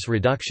resource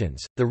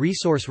reductions. The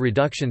resource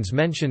reductions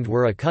mentioned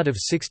were a cut of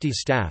 60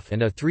 staff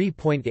and a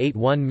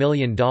 $3.81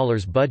 million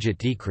budget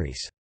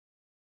decrease.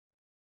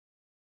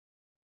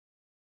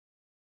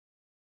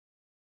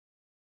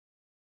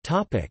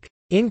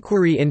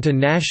 Inquiry into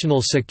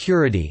National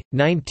Security,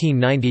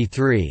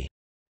 1993.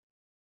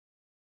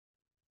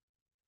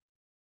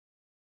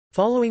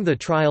 Following the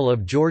trial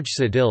of George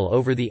Sedil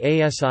over the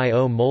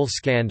ASIO mole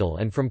scandal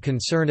and from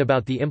concern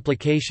about the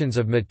implications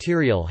of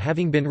material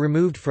having been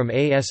removed from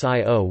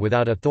ASIO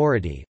without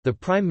authority, the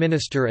Prime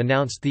Minister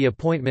announced the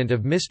appointment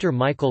of Mr.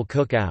 Michael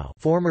Kukow,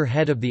 former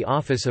head of the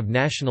Office of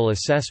National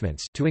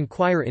Assessments, to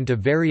inquire into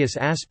various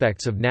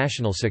aspects of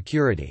national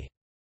security.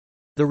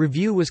 The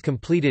review was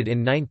completed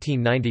in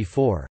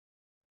 1994.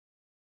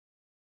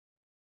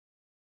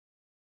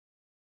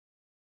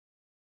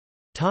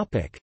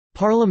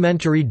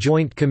 Parliamentary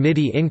Joint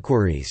Committee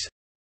inquiries.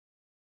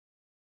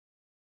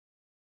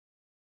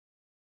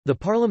 The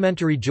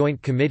Parliamentary Joint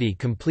Committee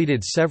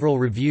completed several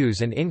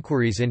reviews and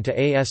inquiries into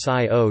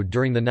ASIO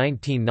during the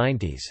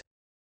 1990s.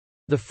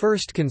 The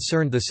first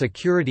concerned the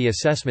security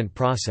assessment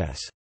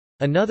process.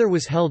 Another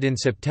was held in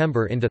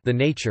September into the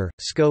nature,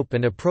 scope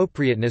and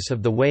appropriateness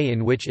of the way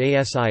in which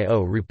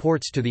ASIO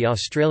reports to the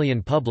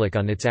Australian public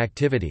on its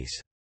activities.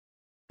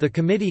 The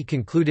committee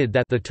concluded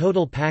that the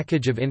total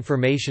package of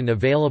information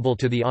available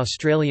to the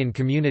Australian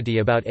community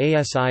about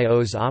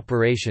ASIO's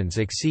operations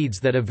exceeds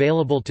that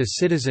available to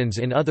citizens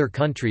in other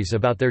countries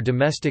about their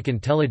domestic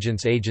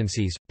intelligence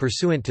agencies.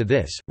 Pursuant to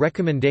this,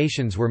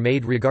 recommendations were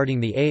made regarding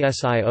the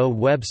ASIO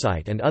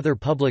website and other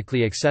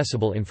publicly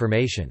accessible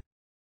information.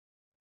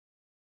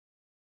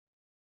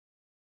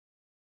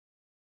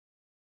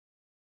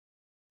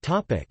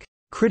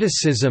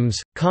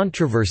 Criticisms,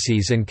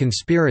 controversies and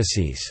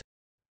conspiracies.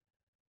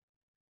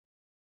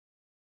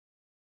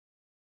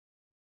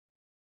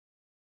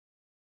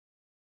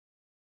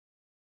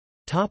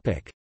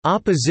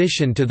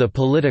 Opposition to the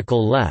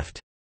political left.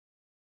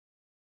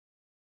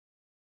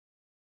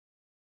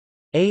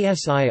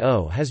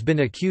 ASIO has been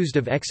accused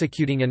of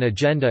executing an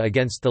agenda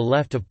against the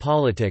left of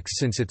politics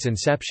since its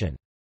inception.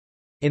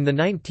 In the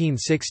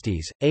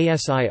 1960s,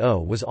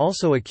 ASIO was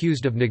also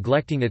accused of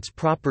neglecting its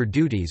proper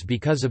duties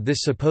because of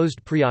this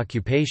supposed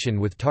preoccupation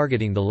with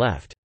targeting the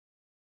left.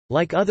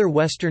 Like other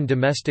Western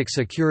domestic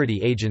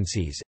security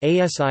agencies,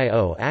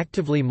 ASIO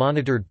actively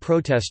monitored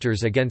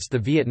protesters against the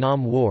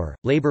Vietnam War,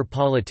 labor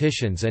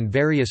politicians and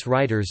various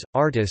writers,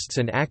 artists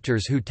and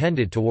actors who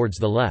tended towards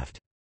the left.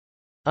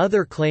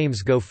 Other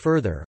claims go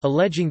further,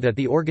 alleging that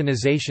the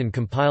organization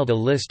compiled a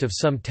list of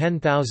some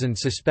 10,000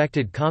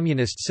 suspected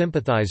communist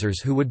sympathizers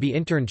who would be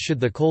interned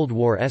should the Cold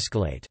War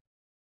escalate.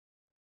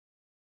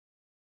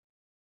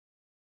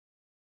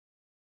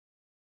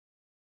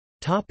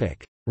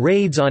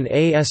 Raids on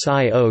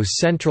ASIO's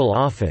Central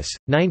Office,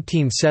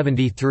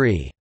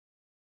 1973.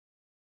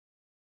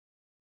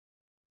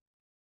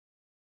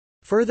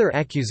 Further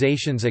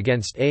accusations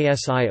against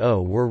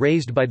ASIO were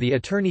raised by the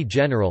Attorney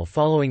General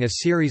following a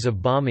series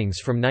of bombings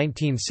from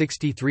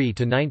 1963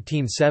 to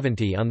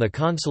 1970 on the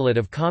consulate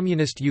of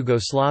Communist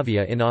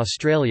Yugoslavia in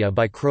Australia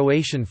by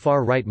Croatian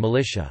far-right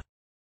militia.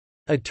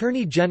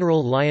 Attorney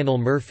General Lionel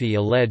Murphy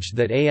alleged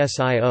that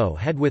ASIO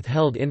had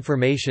withheld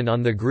information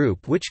on the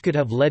group which could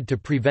have led to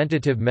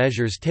preventative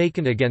measures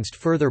taken against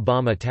further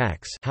bomb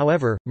attacks.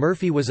 However,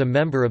 Murphy was a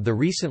member of the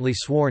recently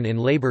sworn-in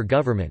Labour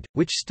government,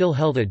 which still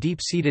held a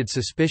deep-seated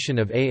suspicion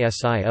of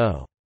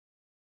ASIO.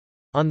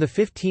 On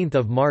 15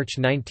 March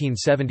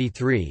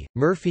 1973,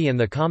 Murphy and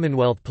the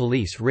Commonwealth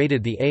Police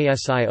raided the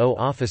ASIO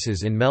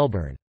offices in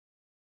Melbourne.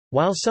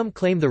 While some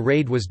claim the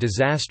raid was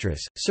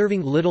disastrous,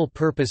 serving little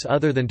purpose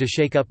other than to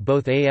shake up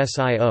both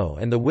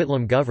ASIO and the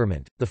Whitlam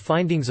government, the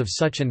findings of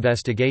such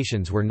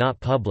investigations were not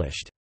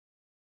published.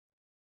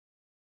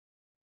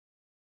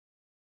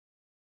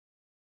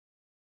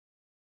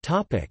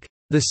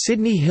 The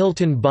Sydney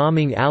Hilton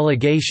bombing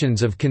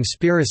allegations of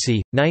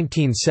conspiracy,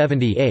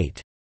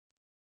 1978.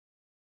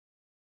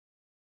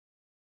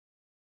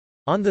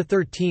 On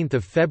 13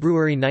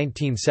 February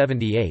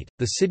 1978,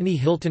 the Sydney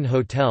Hilton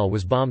Hotel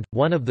was bombed,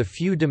 one of the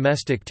few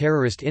domestic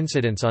terrorist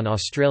incidents on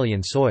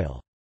Australian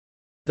soil.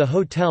 The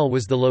hotel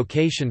was the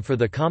location for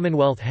the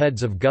Commonwealth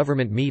Heads of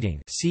Government meeting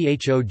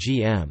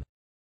 (CHOGM).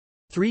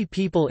 3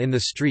 people in the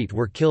street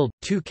were killed,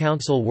 2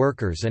 council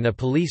workers and a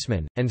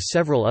policeman, and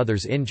several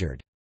others injured.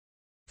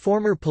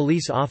 Former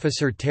police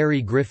officer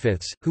Terry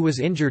Griffiths, who was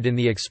injured in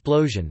the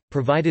explosion,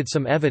 provided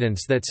some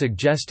evidence that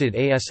suggested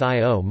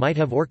ASIO might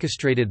have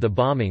orchestrated the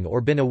bombing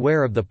or been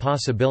aware of the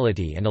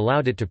possibility and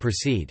allowed it to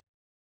proceed.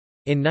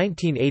 In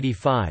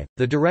 1985,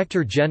 the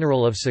Director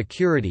General of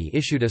Security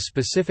issued a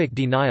specific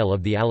denial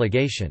of the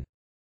allegation.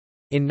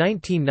 In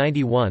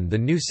 1991, the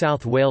New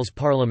South Wales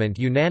Parliament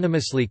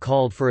unanimously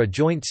called for a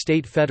joint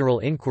state-federal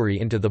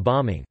inquiry into the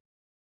bombing.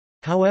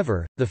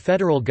 However, the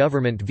federal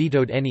government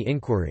vetoed any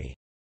inquiry.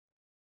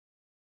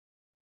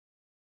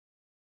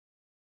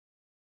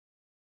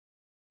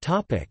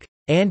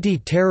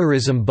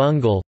 Anti-terrorism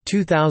bungle,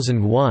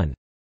 2001.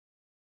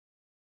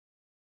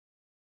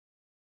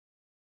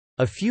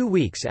 A few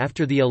weeks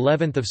after the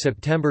 11th of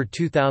September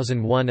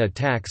 2001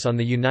 attacks on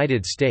the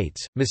United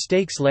States,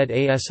 mistakes led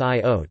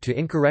ASIO to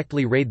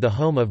incorrectly raid the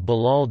home of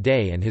Bilal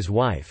Day and his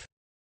wife.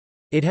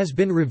 It has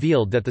been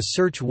revealed that the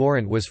search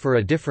warrant was for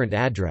a different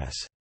address.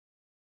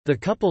 The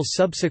couple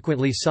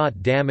subsequently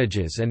sought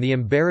damages and the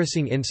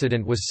embarrassing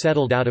incident was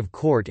settled out of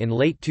court in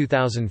late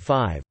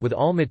 2005, with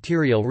all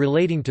material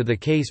relating to the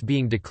case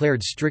being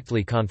declared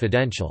strictly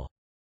confidential.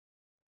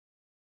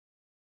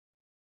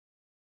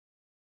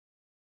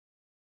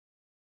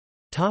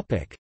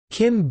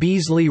 Kim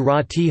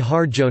Beazley-Rati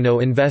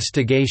Harjono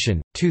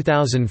investigation,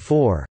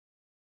 2004.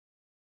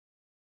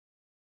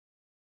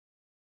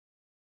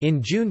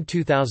 In June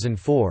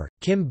 2004,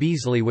 Kim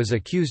Beazley was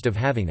accused of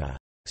having a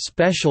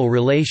special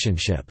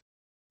relationship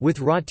with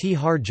Rati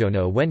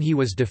Harjono when he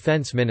was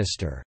defense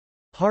minister.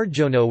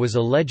 Harjono was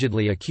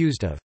allegedly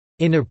accused of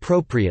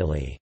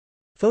inappropriately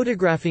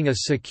photographing a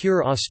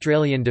secure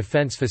Australian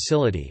defence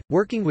facility,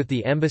 working with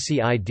the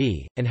Embassy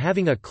ID, and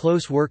having a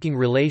close working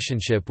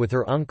relationship with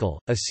her uncle,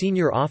 a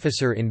senior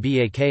officer in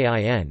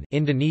BAKIN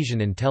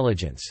Indonesian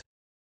intelligence.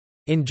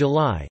 In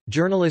July,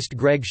 journalist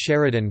Greg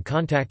Sheridan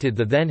contacted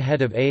the then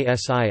head of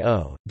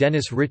ASIO,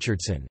 Dennis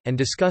Richardson, and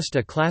discussed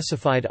a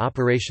classified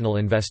operational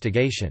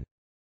investigation.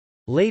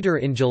 Later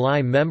in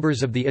July,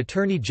 members of the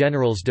Attorney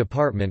General's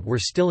Department were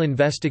still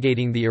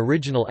investigating the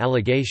original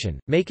allegation,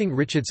 making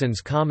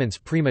Richardson's comments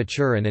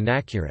premature and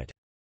inaccurate.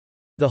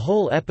 The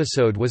whole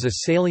episode was a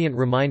salient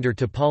reminder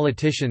to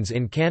politicians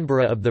in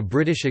Canberra of the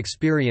British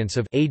experience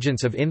of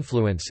agents of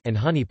influence and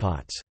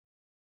honeypots.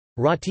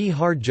 Rati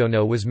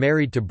Harjono was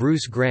married to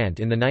Bruce Grant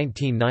in the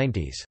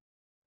 1990s.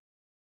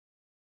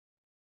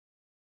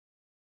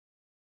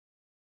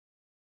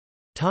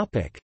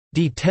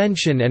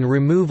 Detention and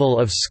removal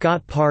of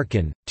Scott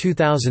Parkin,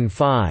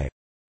 2005.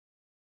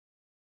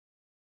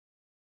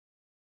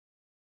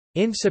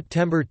 In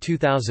September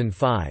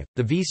 2005,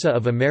 the visa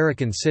of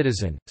American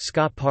citizen,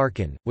 Scott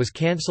Parkin, was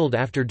cancelled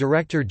after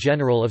Director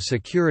General of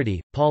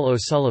Security, Paul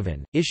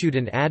O'Sullivan, issued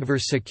an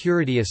adverse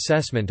security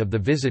assessment of the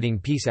visiting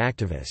peace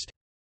activist.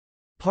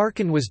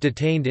 Parkin was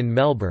detained in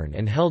Melbourne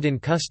and held in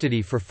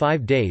custody for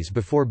 5 days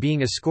before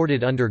being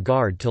escorted under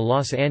guard to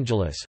Los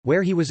Angeles,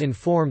 where he was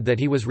informed that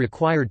he was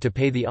required to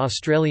pay the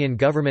Australian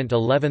government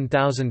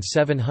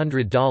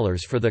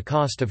 $11,700 for the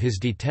cost of his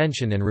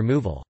detention and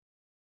removal.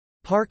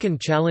 Parkin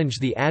challenged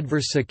the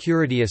adverse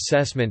security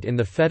assessment in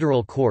the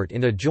federal court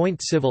in a joint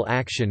civil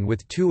action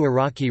with 2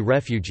 Iraqi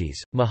refugees,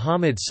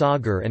 Mohammed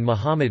Sagar and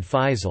Mohammed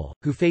Faisal,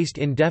 who faced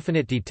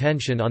indefinite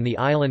detention on the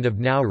island of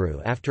Nauru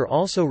after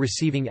also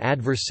receiving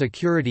adverse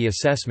security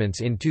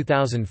assessments in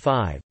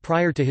 2005.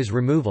 Prior to his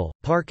removal,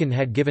 Parkin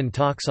had given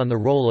talks on the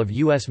role of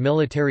U.S.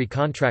 military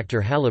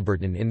contractor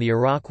Halliburton in the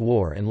Iraq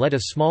War and led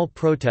a small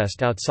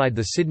protest outside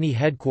the Sydney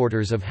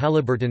headquarters of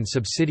Halliburton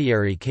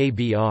subsidiary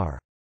KBR.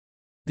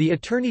 The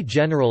Attorney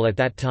General at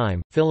that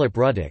time, Philip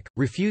Ruddock,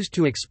 refused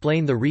to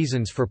explain the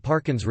reasons for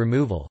Parkin's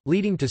removal,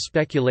 leading to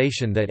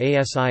speculation that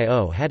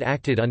ASIO had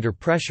acted under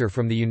pressure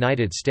from the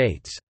United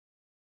States.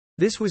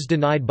 This was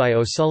denied by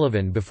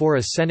O'Sullivan before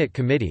a Senate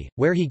committee,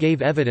 where he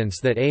gave evidence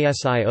that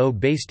ASIO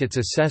based its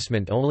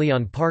assessment only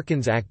on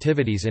Parkin's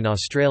activities in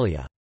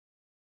Australia.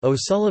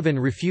 O'Sullivan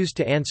refused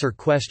to answer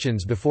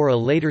questions before a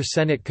later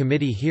Senate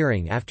committee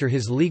hearing after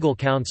his legal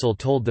counsel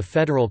told the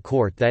federal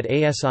court that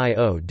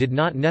ASIO did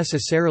not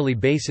necessarily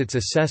base its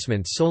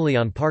assessment solely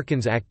on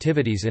Parkin's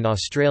activities in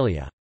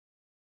Australia.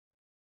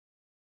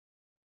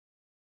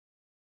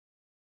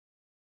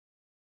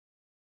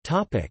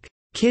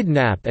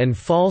 Kidnap and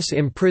false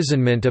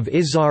imprisonment of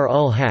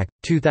Izhar-ul-Haq,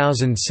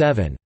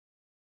 2007.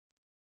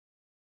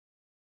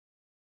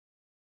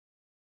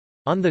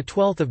 On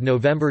 12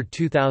 November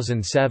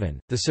 2007,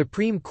 the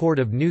Supreme Court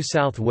of New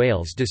South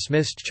Wales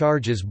dismissed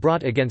charges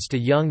brought against a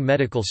young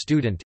medical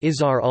student,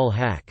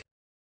 Izhar-ul-Haq.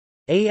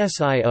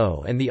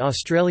 ASIO and the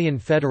Australian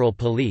Federal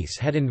Police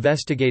had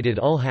investigated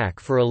ul-Haq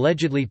for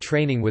allegedly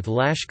training with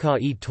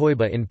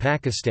Lashkar-e-Toiba in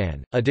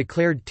Pakistan, a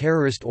declared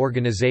terrorist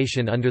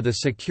organisation under the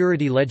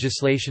Security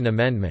Legislation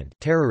Amendment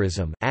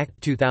Terrorism Act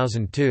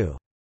 2002.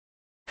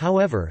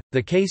 However,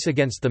 the case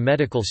against the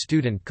medical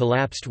student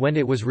collapsed when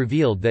it was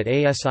revealed that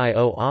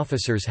ASIO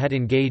officers had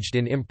engaged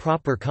in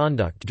improper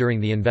conduct during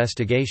the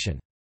investigation.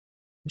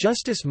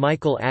 Justice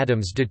Michael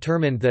Adams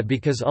determined that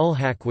because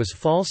Ulhak was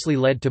falsely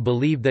led to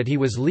believe that he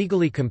was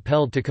legally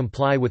compelled to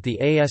comply with the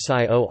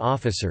ASIO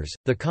officers,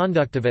 the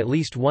conduct of at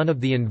least one of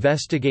the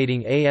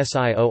investigating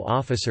ASIO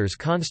officers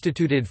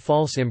constituted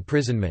false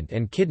imprisonment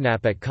and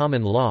kidnap at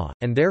common law,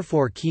 and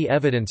therefore key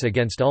evidence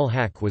against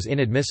Ulhak was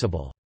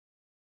inadmissible.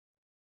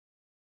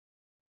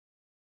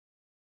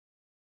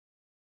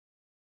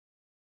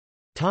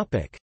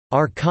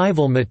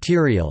 Archival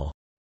material.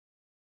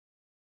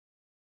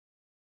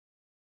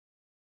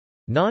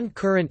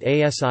 Non-current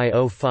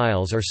ASIO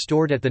files are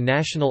stored at the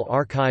National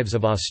Archives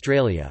of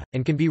Australia,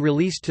 and can be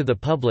released to the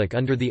public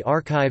under the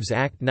Archives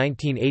Act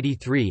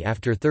 1983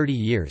 after 30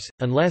 years,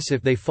 unless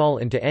if they fall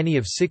into any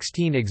of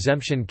 16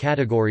 exemption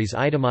categories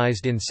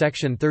itemised in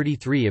Section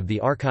 33 of the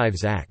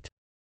Archives Act.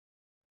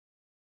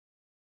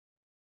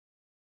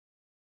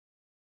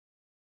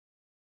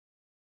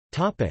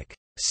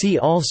 See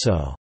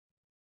also: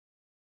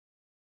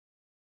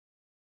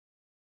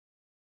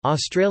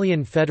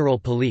 Australian Federal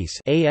Police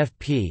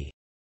 (AFP),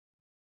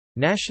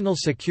 National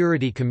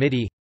Security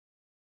Committee,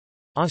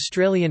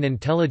 Australian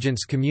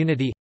Intelligence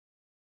Community,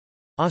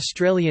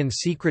 Australian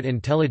Secret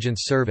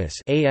Intelligence Service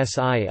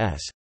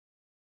 (ASIS),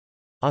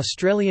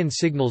 Australian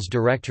Signals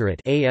Directorate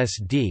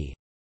 (ASD),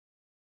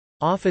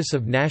 Office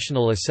of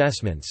National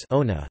Assessments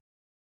 (ONA),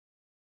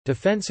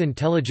 Defence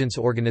Intelligence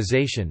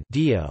Organisation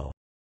 (DIO),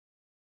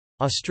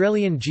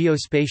 Australian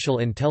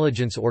Geospatial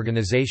Intelligence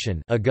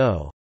Organisation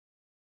 (AGO),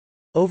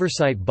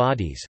 Oversight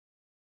bodies: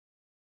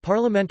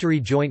 Parliamentary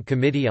Joint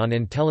Committee on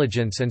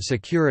Intelligence and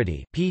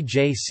Security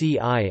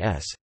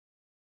 (PJCIS),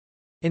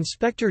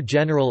 Inspector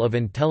General of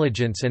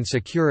Intelligence and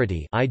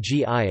Security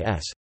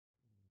 (IGIS),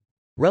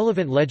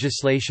 Relevant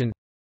legislation: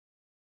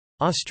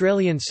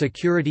 Australian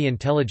Security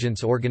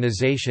Intelligence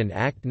Organisation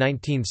Act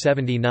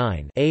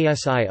 1979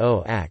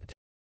 (ASIO Act),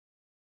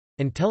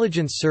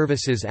 Intelligence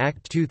Services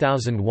Act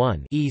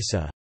 2001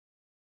 (ISA),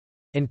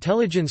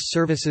 Intelligence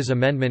Services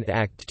Amendment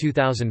Act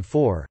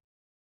 2004,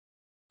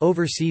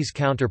 Overseas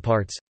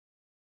counterparts: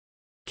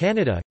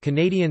 Canada,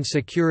 Canadian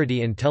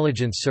Security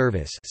Intelligence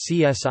Service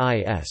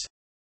 (CSIS),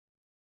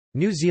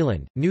 New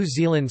Zealand, New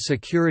Zealand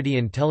Security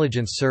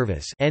Intelligence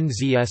Service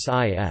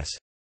 (NZSIS),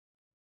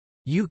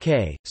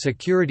 UK,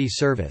 Security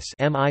Service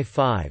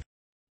 (MI5),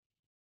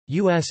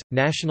 U.S.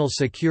 National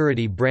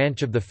Security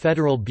Branch of the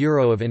Federal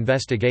Bureau of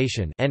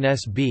Investigation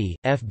 (NSB,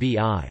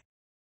 FBI).